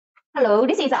Hello,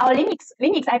 this is our Linux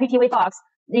IPTV box.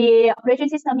 The operation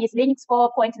system is Linux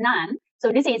 4.9.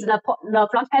 So this is the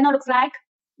front panel looks like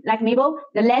mirror.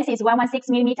 The length is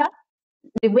 116 millimeter.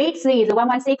 The width is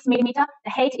 116 millimeter.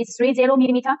 The height is 30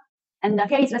 millimeter. And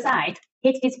here is the side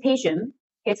heat dissipation.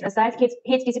 Here's the side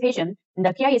heat dissipation.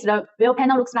 And here is the real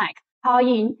panel looks like power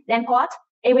in, LAN port,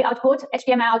 AV output,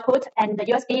 HDMI output, and the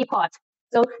USB port.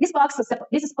 So this box is a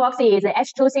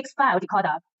H.265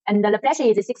 decoder, and the flash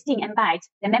is 16 MB.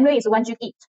 The memory is 1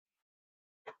 GB.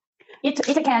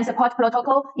 It can support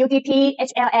protocol UDP,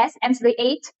 HLS,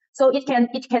 M38. So it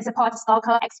can support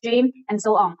Stalker, Extreme, and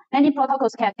so on. Many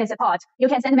protocols can support. You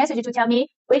can send a message to tell me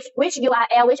which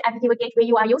URL, which IPTV gateway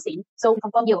you are using. So we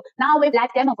confirm you. Now we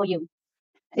live demo for you.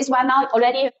 This one now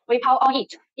already we power on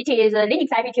it. It is a Linux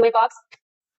IPTV box.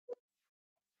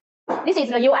 This is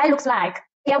the UI looks like.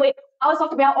 Here our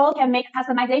software all can make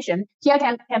customization. Here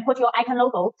can put your icon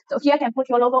logo. So here can put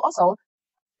your logo also.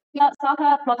 Here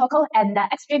Stalker protocol and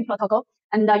Extreme protocol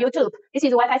and YouTube. This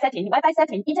is Wi-Fi setting. Wi-Fi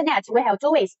setting. Internet we have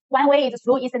two ways. One way is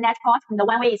through Ethernet port, and the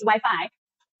one way is Wi-Fi.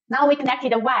 Now we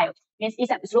connected wired means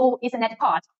through Ethernet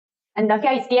port. And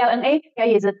here is DLNA.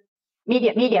 Here is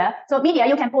media. So media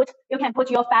you can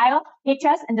put your file,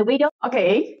 pictures, and the video.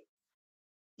 Okay.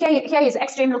 Here is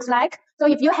Extreme looks like. So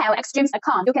if you have Extreme's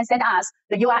account, you can send us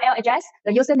the URL address,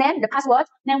 the username, the password,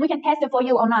 then we can test it for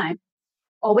you online.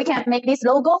 Or we can make this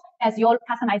logo as your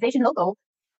customization logo.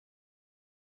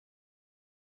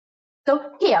 So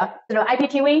here, the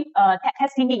IPTV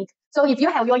testing link. So if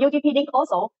you have your UDP link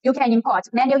also, you can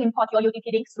manually import your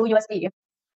UDP link through USB.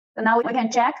 So now we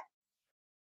can check.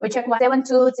 We check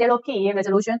 1720p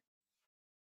resolution.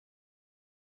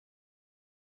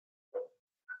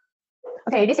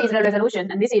 Okay, this is the resolution,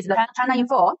 and this is the channel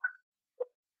info.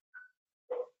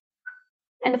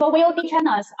 And for VOD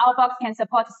channels, our box can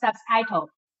support subtitle.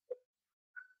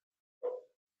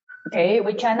 Okay,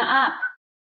 we channel up.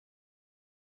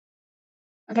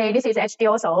 Okay, this is HD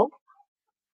also.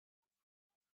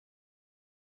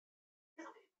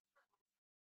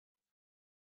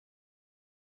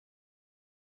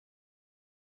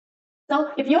 So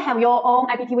if you have your own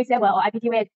IPTV server or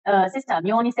IPTV system,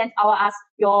 you only send us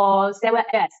your server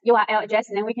address, URL address,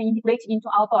 and then we can integrate into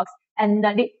our box. And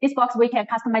this box we can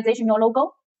customization your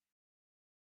logo.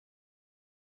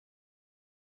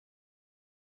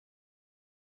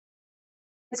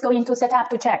 Let's go into setup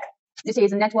to check. This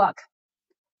is network.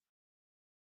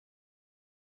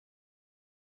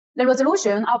 The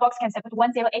resolution, our box can support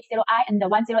 1080i and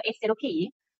 1080p.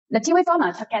 The TV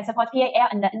format can support PAL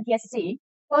and NTSC.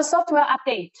 For software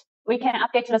update, we can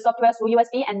update the software through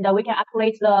USB, and we can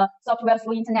upgrade the software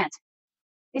through internet.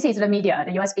 This is the media,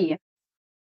 the USB.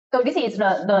 So this is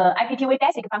the IPTV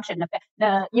basic function,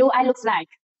 the UI looks like.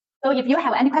 So if you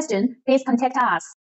have any question, please contact us.